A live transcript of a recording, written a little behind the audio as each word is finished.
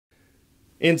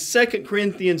In 2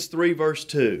 Corinthians 3 verse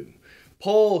 2,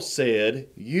 Paul said,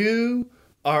 "You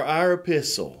are our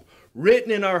epistle, written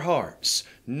in our hearts,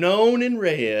 known and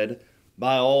read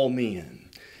by all men."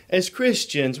 As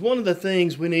Christians, one of the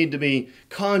things we need to be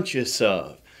conscious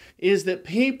of is that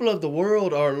people of the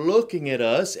world are looking at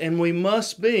us, and we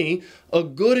must be a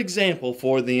good example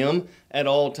for them at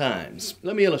all times.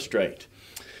 Let me illustrate.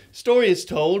 Story is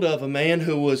told of a man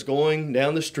who was going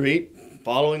down the street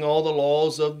following all the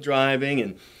laws of driving,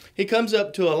 and he comes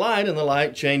up to a light and the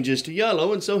light changes to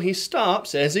yellow, and so he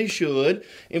stops, as he should,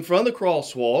 in front of the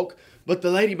crosswalk. But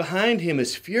the lady behind him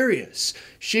is furious.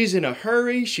 She's in a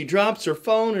hurry. She drops her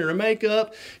phone and her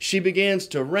makeup. She begins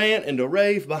to rant and to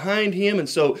rave behind him. And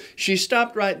so she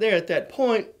stopped right there at that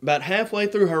point. About halfway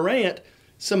through her rant,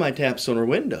 somebody taps on her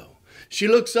window. She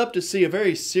looks up to see a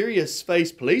very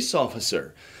serious-faced police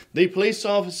officer. The police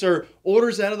officer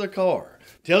orders out of the car,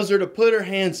 tells her to put her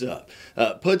hands up,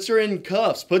 puts her in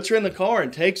cuffs, puts her in the car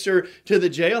and takes her to the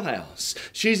jailhouse.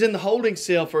 She's in the holding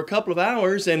cell for a couple of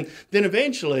hours, and then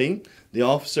eventually the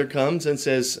officer comes and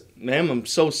says, "Ma'am, I'm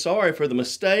so sorry for the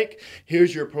mistake.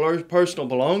 Here's your personal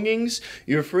belongings.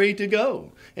 You're free to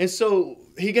go." And so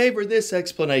he gave her this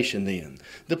explanation then.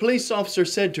 The police officer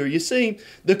said to her, "You see,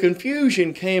 the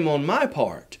confusion came on my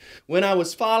part. When I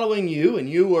was following you and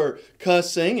you were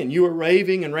cussing and you were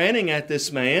raving and ranting at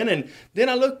this man, and then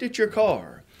I looked at your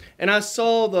car and I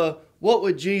saw the 'What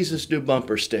Would Jesus Do'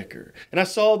 bumper sticker, and I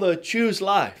saw the 'Choose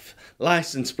Life'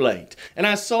 license plate, and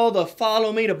I saw the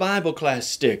 'Follow Me to Bible Class'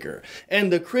 sticker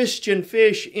and the Christian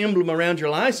fish emblem around your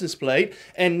license plate,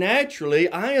 and naturally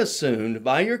I assumed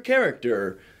by your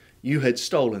character you had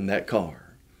stolen that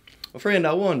car." Well, friend,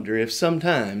 I wonder if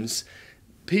sometimes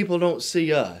people don't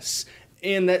see us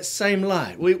in that same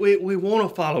light. We want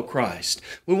to follow Christ.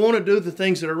 We want to do the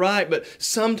things that are right, but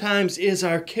sometimes is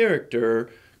our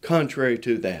character contrary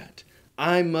to that?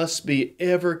 I must be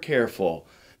ever careful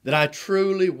that I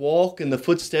truly walk in the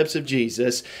footsteps of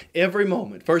Jesus every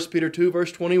moment. 1 Peter 2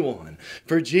 verse 21,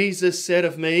 "For Jesus said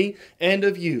of me and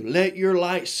of you, let your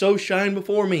light so shine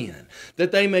before men,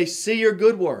 that they may see your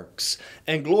good works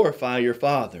and glorify your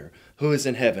Father who is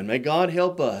in heaven." May God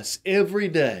help us every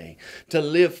day to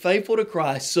live faithful to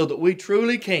Christ so that we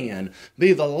truly can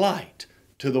be the light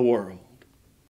to the world.